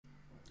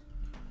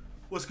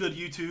What's good,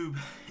 YouTube?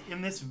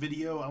 In this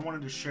video, I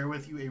wanted to share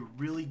with you a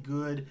really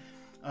good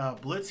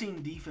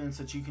blitzing defense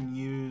that you can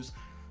use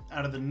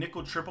out of the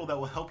nickel triple that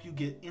will help you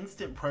get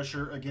instant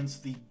pressure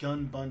against the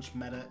gun bunch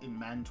meta in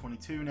Madden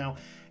 22. Now,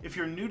 if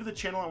you're new to the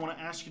channel, I want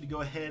to ask you to go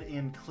ahead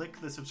and click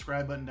the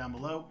subscribe button down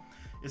below.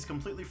 It's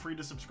completely free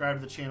to subscribe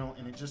to the channel,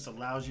 and it just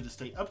allows you to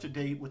stay up to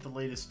date with the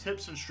latest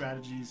tips and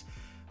strategies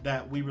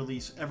that we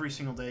release every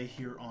single day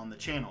here on the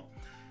channel.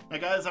 Now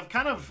guys, I've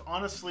kind of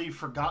honestly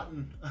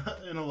forgotten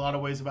in a lot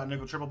of ways about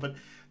nickel triple, but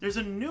there's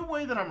a new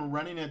way that I'm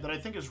running it that I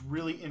think is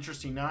really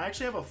interesting. Now I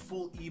actually have a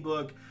full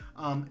ebook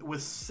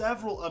with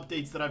several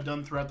updates that I've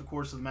done throughout the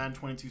course of the Madden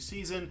 22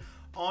 season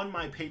on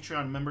my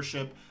Patreon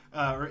membership,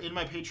 or in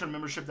my Patreon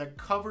membership, that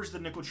covers the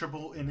nickel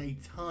triple in a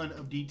ton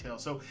of detail.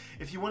 So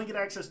if you want to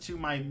get access to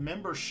my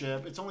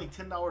membership, it's only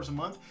 $10 a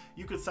month.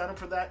 You could sign up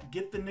for that,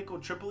 get the nickel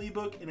triple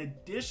ebook. In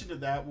addition to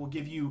that, we'll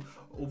give you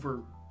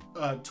over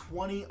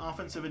 20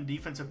 offensive and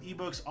defensive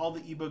ebooks, all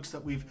the ebooks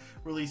that we've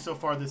released so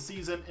far this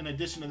season. In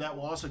addition to that,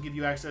 we'll also give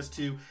you access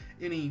to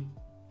any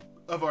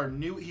of our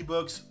new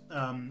ebooks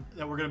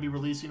that we're going to be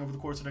releasing over the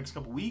course of the next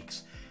couple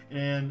weeks,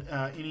 and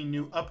any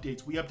new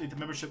updates. We update the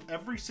membership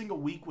every single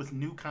week with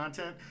new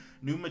content,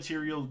 new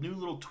material, new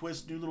little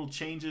twists, new little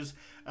changes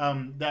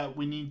that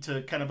we need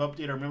to kind of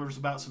update our members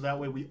about, so that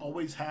way we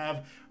always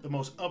have the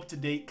most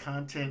up-to-date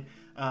content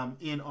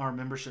in our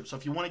membership. So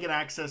if you want to get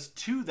access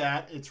to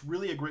that, it's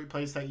really a great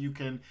place that you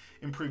can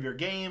improve your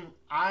game.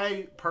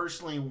 I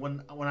personally,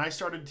 when I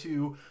started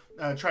to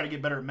try to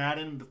get better at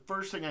Madden, the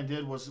first thing I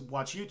did was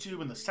watch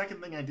YouTube, and the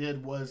second thing I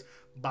did was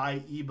buy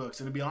ebooks.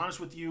 And to be honest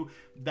with you,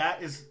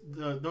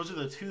 those are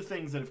the two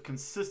things that have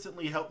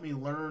consistently helped me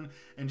learn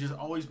and just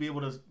always be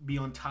able to be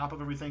on top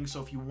of everything.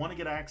 So if you want to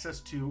get access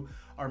to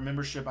our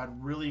membership,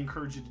 I'd really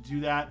encourage you to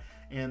do that.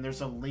 And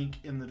there's a link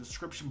in the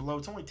description below.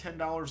 It's only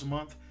 $10 a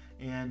month,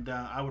 and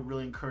I would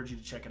really encourage you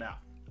to check it out.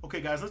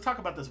 Okay, guys, let's talk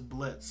about this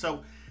blitz.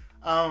 So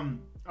I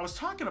was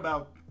talking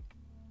about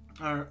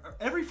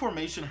every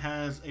formation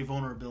has a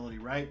vulnerability,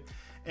 right?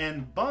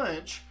 And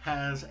bunch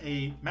has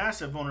a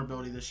massive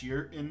vulnerability this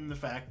year in the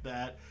fact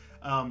that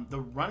the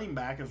running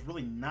back is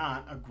really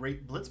not a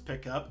great blitz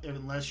pickup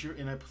unless you're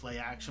in a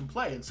play-action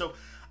play. And so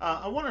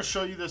I want to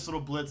show you this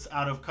little blitz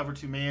out of cover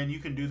 2 man. You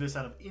can do this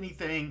out of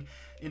anything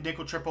in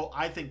nickel triple.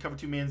 I think cover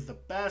 2 man is the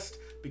best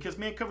because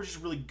man coverage is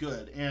really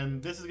good,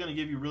 and this is going to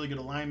give you really good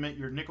alignment.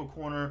 Your nickel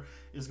corner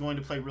is going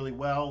to play really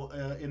well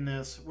in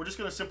this. We're just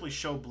going to simply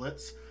show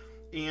blitz.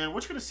 And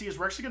what you're going to see is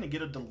we're actually going to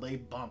get a delay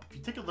bump. If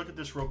you take a look at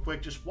this real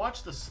quick, just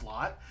watch the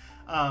slot.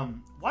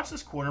 Watch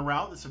this corner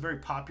route. It's a very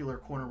popular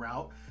corner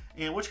route.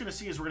 And what you're going to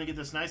see is we're going to get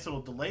this nice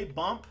little delay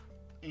bump,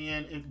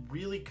 and it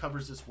really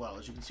covers this well.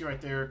 As you can see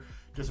right there,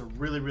 does a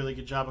really, really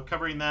good job of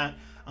covering that.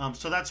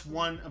 So that's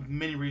one of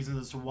many reasons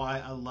as to why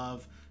I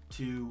love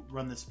to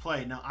run this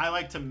play. Now, I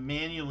like to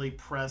manually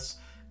press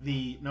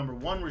the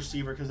 #1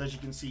 receiver because, as you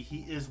can see,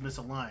 he is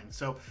misaligned.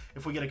 So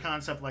if we get a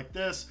concept like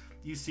this,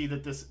 you see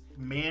that this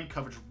man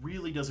coverage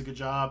really does a good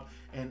job.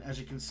 And as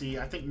you can see,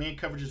 I think man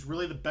coverage is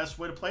really the best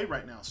way to play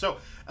right now. So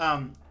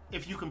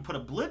if you can put a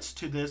blitz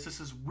to this, this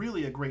is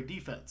really a great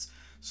defense.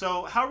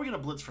 So how are we going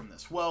to blitz from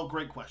this? Well,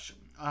 great question.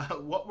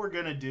 What we're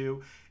going to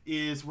do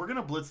is we're going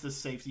to blitz this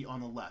safety on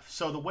the left.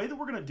 So the way that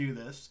we're going to do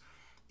this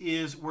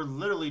is we're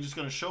literally just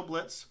going to show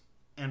blitz,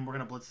 and we're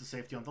going to blitz the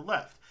safety on the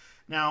left.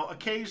 Now,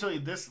 occasionally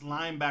this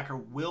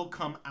linebacker will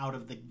come out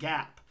of the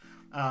gap.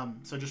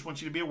 So just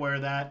want you to be aware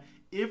of that.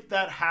 If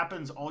that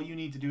happens, all you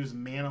need to do is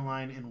man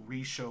align and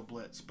re-show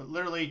blitz. But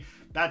literally,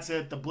 that's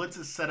it. The blitz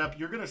is set up.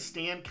 You're going to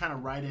stand kind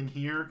of right in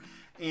here.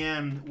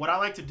 And what I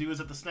like to do is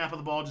at the snap of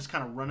the ball, just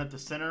kind of run at the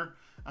center.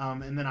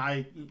 And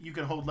then you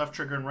can hold left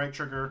trigger and right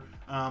trigger.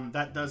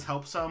 That does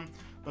help some.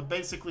 But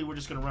basically, we're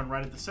just going to run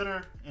right at the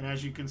center. And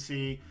as you can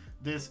see,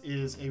 this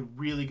is a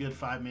really good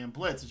 5-man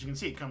blitz. As you can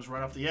see, it comes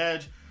right off the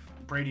edge.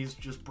 Brady's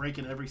just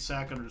breaking every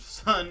sack under the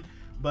sun.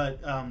 But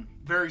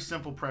very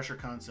simple pressure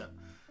concept.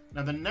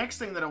 Now, the next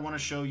thing that I want to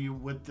show you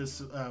with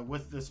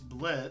this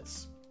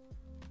blitz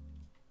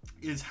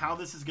is how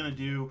this is going to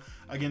do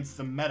against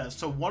the meta.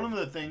 So one of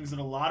the things that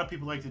a lot of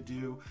people like to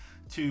do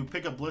to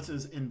pick up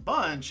blitzes in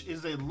bunch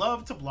is they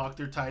love to block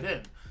their tight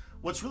end.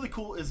 What's really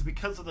cool is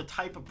because of the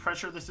type of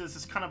pressure this is,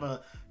 it's kind of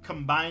a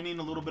combining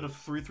a little bit of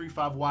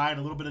 3-3-5 wide,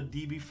 a little bit of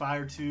DB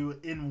fire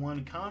 2 in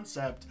one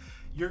concept.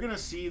 You're going to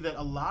see that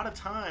a lot of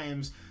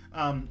times,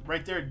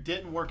 right there, it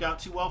didn't work out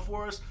too well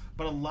for us,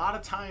 but a lot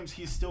of times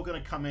he's still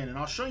going to come in. And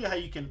I'll show you how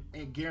you can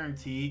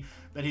guarantee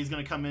that he's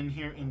going to come in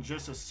here in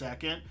just a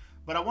second.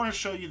 But I want to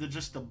show you that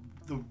just the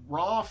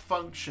raw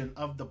function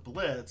of the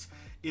blitz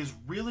is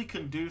really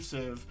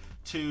conducive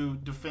to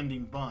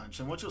defending bunch.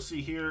 And what you'll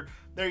see here,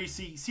 there you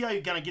see how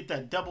you kind of get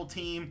that double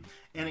team,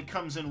 and it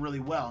comes in really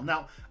well.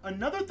 Now,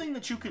 another thing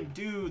that you can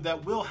do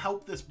that will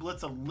help this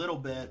blitz a little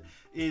bit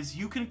is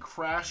you can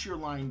crash your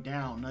line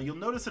down. Now, you'll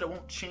notice that it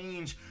won't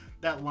change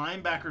that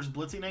linebacker's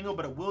blitzing angle,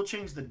 but it will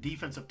change the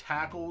defensive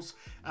tackles,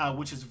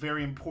 which is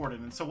very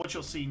important. And so what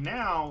you'll see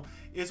now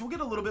is we'll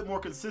get a little bit more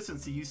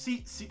consistency. You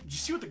see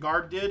what the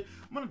guard did?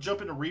 I'm going to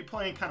jump into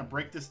replay and kind of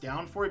break this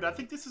down for you, but I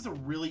think this is a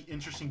really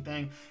interesting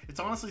thing. It's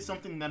honestly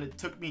something that it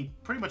took me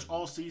pretty much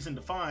all season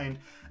to find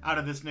out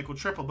of this nickel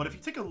triple. But if you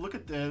take a look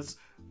at this,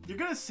 you're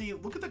going to see,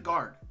 look at the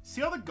guard.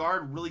 See how the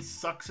guard really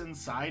sucks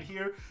inside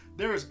here?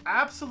 There is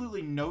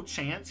absolutely no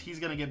chance he's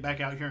going to get back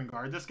out here and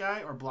guard this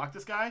guy or block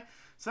this guy.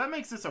 So that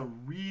makes this a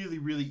really,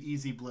 really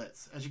easy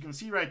blitz. As you can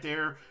see right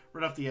there,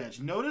 right off the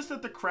edge. Notice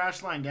that the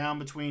crash line down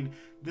between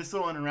this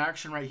little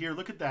interaction right here,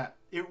 look at that.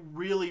 It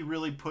really,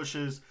 really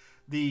pushes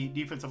the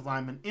defensive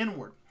lineman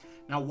inward.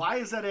 Now, why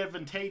is that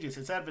advantageous?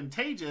 It's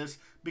advantageous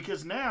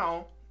because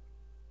now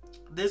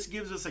this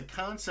gives us a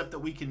concept that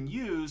we can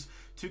use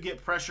to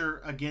get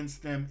pressure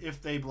against them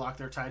if they block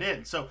their tight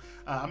end. So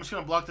I'm just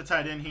going to block the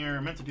tight end here. I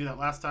meant to do that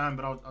last time,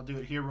 but I'll do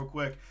it here real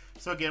quick.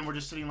 So again, we're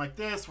just sitting like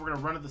this. We're going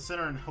to run to the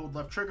center and hold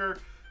left trigger.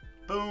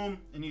 Boom.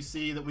 And you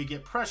see that we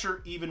get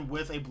pressure even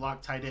with a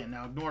blocked tight end.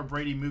 Now, ignore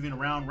Brady moving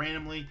around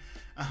randomly.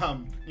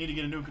 Need to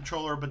get a new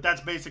controller, but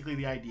that's basically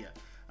the idea.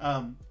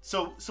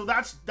 So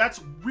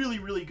that's really,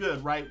 really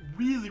good, right?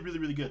 Really, really,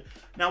 really good.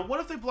 Now,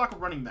 what if they block a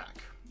running back?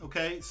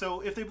 Okay,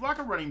 so if they block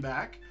a running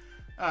back,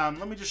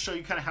 let me just show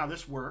you kind of how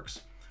this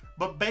works.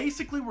 But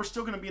basically, we're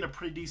still going to be in a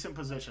pretty decent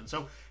position.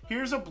 So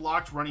here's a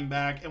blocked running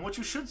back. And what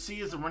you should see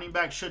is the running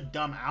back should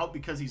dumb out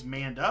because he's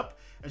manned up.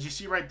 As you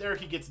see right there,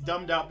 he gets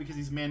dumbed out because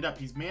he's manned up.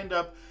 He's manned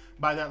up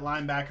by that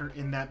linebacker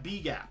in that B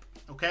gap.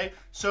 Okay,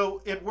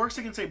 so it works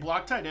against a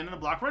blocked tight end and a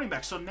blocked running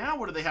back. So now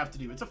what do they have to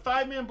do? It's a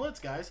 5-man blitz,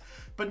 guys.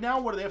 But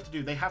now what do they have to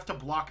do? They have to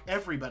block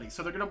everybody.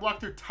 So they're going to block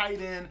their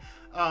tight end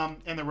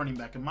and their running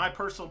back. And my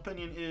personal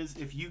opinion is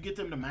if you get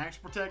them to max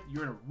protect,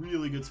 you're in a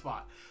really good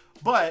spot.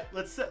 But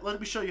let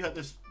me show you how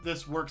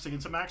this works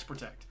against a max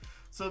protect.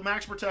 So the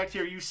max protect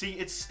here, you see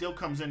it still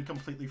comes in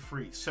completely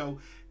free. So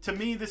to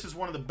me, this is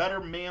one of the better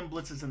man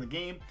blitzes in the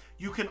game.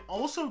 You can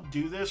also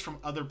do this from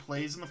other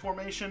plays in the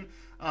formation,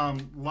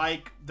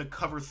 like the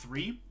cover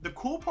 3. The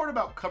cool part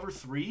about cover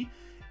 3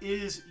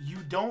 is you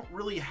don't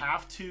really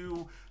have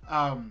to,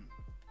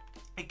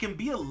 it can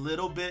be a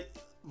little bit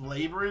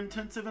labor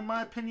intensive in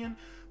my opinion,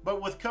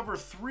 but with cover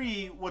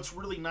 3, what's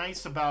really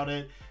nice about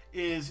it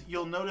is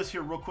you'll notice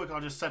here real quick,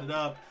 I'll just set it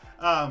up.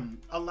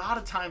 A lot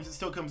of times it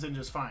still comes in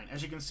just fine.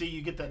 As you can see,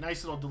 you get that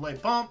nice little delay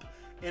bump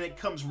and it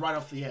comes right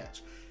off the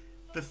edge.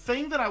 The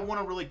thing that I want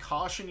to really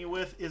caution you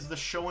with is the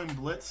showing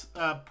blitz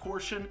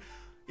portion.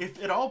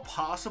 If at all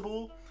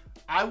possible,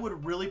 I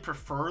would really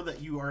prefer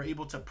that you are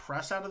able to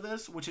press out of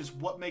this, which is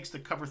what makes the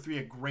cover 3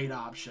 a great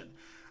option.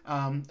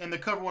 And the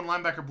cover 1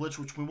 linebacker blitz,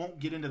 which we won't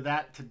get into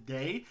that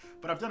today,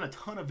 but I've done a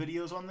ton of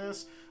videos on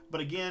this.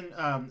 But again,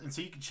 and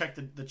so you can check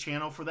the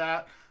channel for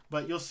that.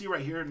 But you'll see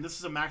right here, and this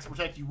is a max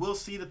protect, you will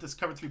see that this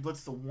cover 3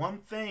 blitz, the one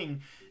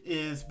thing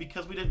is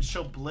because we didn't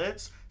show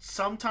blitz,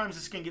 sometimes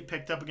this can get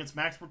picked up against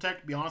max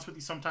protect. To be honest with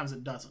you, sometimes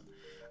it doesn't.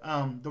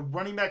 The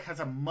running back has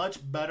a much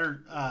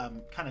better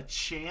kind of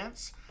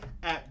chance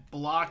at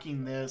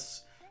blocking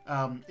this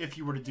if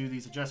you were to do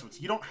these adjustments.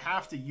 You don't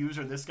have to use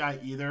this guy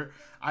either.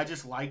 I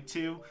just like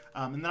to.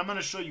 And then I'm going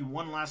to show you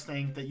one last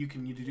thing that you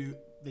can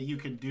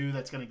do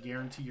that's going to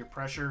guarantee your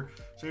pressure.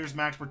 So here's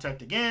max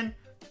protect again.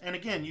 And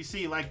again, you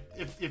see, like,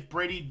 if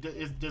Brady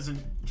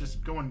doesn't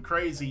just going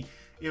crazy,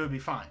 it would be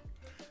fine.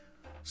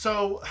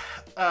 So,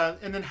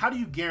 and then how do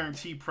you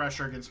guarantee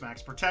pressure against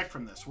max protect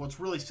from this? Well, it's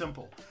really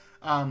simple.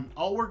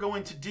 All we're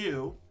going to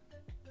do,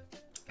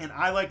 and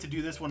I like to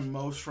do this one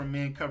most from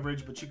man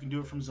coverage, but you can do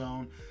it from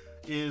zone,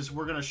 is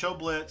we're going to show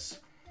blitz.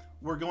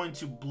 We're going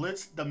to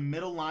blitz the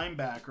middle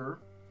linebacker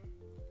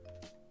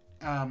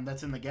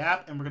that's in the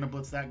gap, and we're going to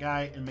blitz that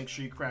guy and make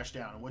sure you crash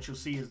down. And what you'll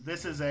see is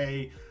this is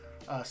a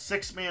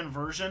 6-man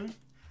version,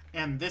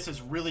 and this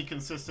is really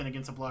consistent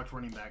against a blocked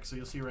running back. So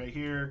you'll see right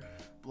here,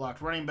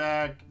 blocked running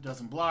back,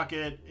 doesn't block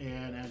it,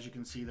 and as you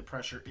can see, the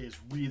pressure is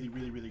really,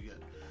 really, really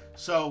good.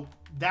 So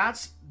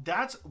that's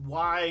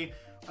why,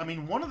 I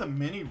mean, one of the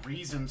many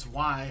reasons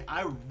why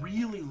I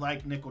really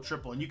like nickel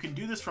triple, and you can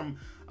do this from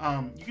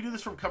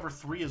cover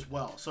 3 as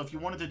well. So if you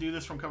wanted to do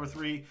this from cover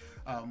 3,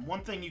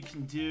 one thing you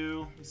can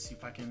do, let's see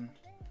if I can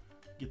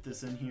get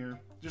this in here,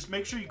 just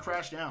make sure you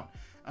crash down.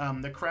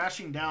 The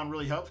crashing down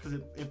really helps because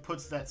it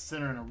puts that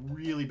center in a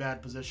really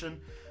bad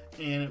position,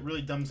 and it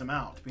really dumbs them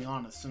out, to be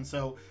honest. And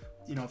so,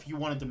 you know, if you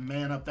wanted to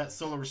man up that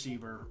solo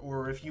receiver,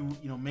 or if you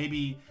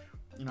maybe,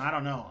 I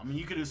don't know. I mean,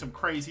 you could do some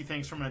crazy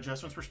things from an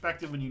adjustments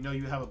perspective when you know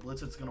you have a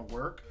blitz that's going to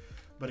work.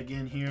 But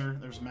again, here,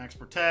 there's max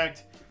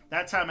protect.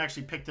 That time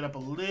actually picked it up a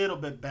little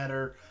bit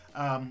better,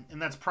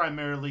 and that's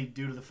primarily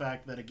due to the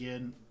fact that,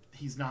 again,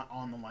 he's not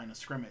on the line of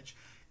scrimmage.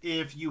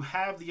 If you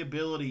have the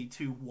ability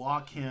to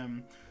walk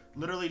him,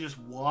 literally just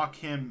walk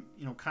him,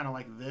 kind of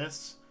like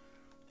this,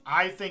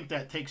 I think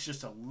that takes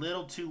just a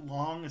little too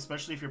long,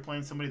 especially if you're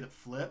playing somebody that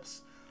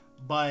flips.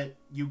 But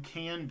you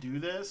can do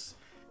this,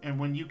 and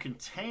when you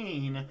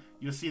contain,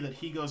 you'll see that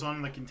he goes on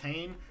to the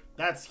contain.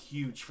 That's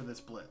huge for this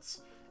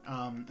blitz.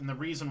 And the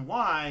reason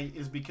why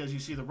is because you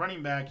see the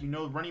running back,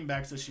 running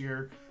backs this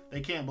year,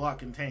 they can't block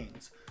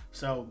contains.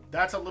 So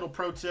that's a little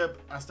pro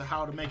tip as to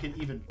how to make it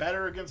even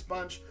better against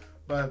bunch.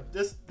 But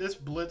this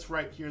blitz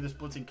right here, this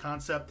blitzing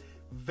concept,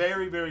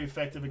 very, very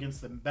effective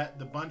against the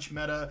bunch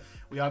meta.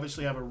 We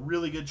obviously have a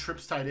really good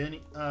trips tight end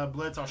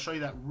blitz. I'll show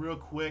you that real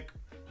quick.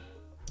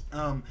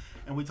 And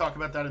we talk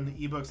about that in the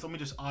ebooks. Let me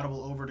just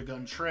audible over to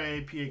gun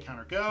tray, PA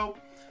counter go.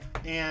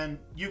 And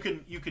you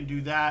can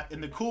do that.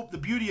 And the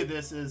beauty of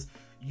this is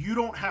you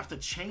don't have to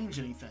change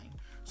anything.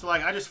 So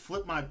like I just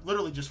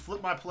literally just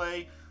flip my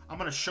play. I'm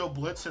going to show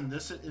blitz in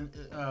this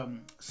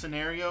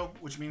scenario,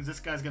 which means this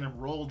guy's going to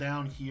roll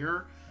down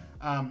here.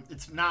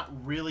 It's not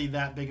really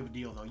that big of a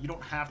deal though. You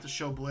don't have to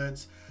show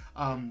blitz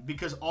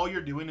because all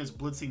you're doing is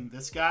blitzing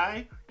this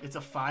guy. It's a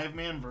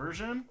 5-man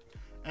version,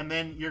 and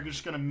then you're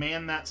just going to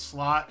man that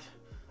slot.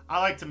 I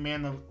like to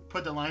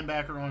put the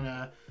linebacker on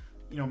a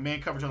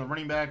man coverage on the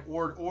running back,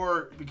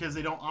 or because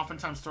they don't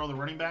oftentimes throw the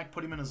running back,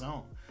 put him in a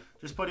zone.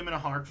 Just put him in a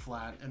hard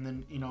flat, and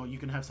then you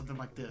can have something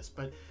like this.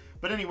 But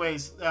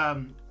anyways,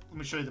 let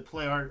me show you the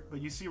play art.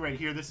 But you see right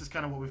here, this is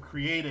kind of what we've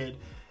created,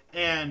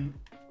 and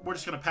we're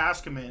just going to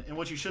pass commit. And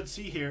what you should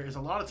see here is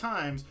a lot of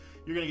times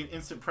you're going to get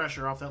instant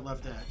pressure off that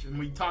left edge. And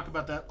we talk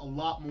about that a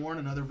lot more in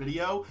another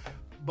video.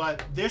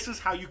 But this is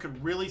how you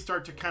could really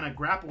start to kind of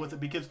grapple with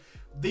it, because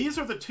these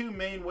are the two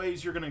main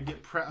ways you're going to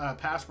get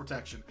pass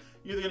protection.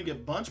 You're either going to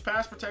get bunch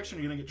pass protection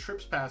or you're going to get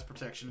trips pass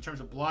protection in terms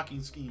of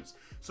blocking schemes.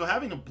 So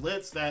having a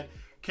blitz that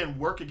can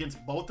work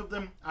against both of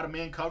them out of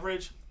man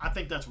coverage, I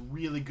think that's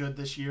really good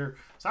this year.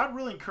 So I'd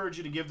really encourage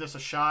you to give this a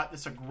shot.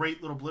 It's a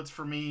great little blitz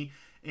for me,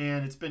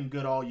 and it's been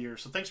good all year.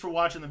 So thanks for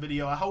watching the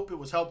video. I hope it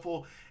was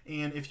helpful.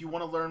 And if you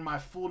want to learn my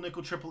full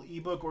nickel triple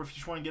ebook, or if you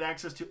just want to get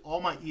access to all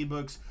my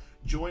ebooks,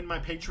 join my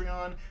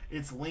Patreon.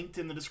 It's linked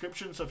in the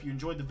description. So if you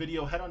enjoyed the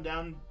video, head on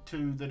down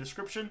to the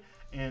description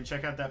and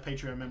check out that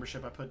Patreon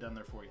membership I put down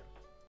there for you.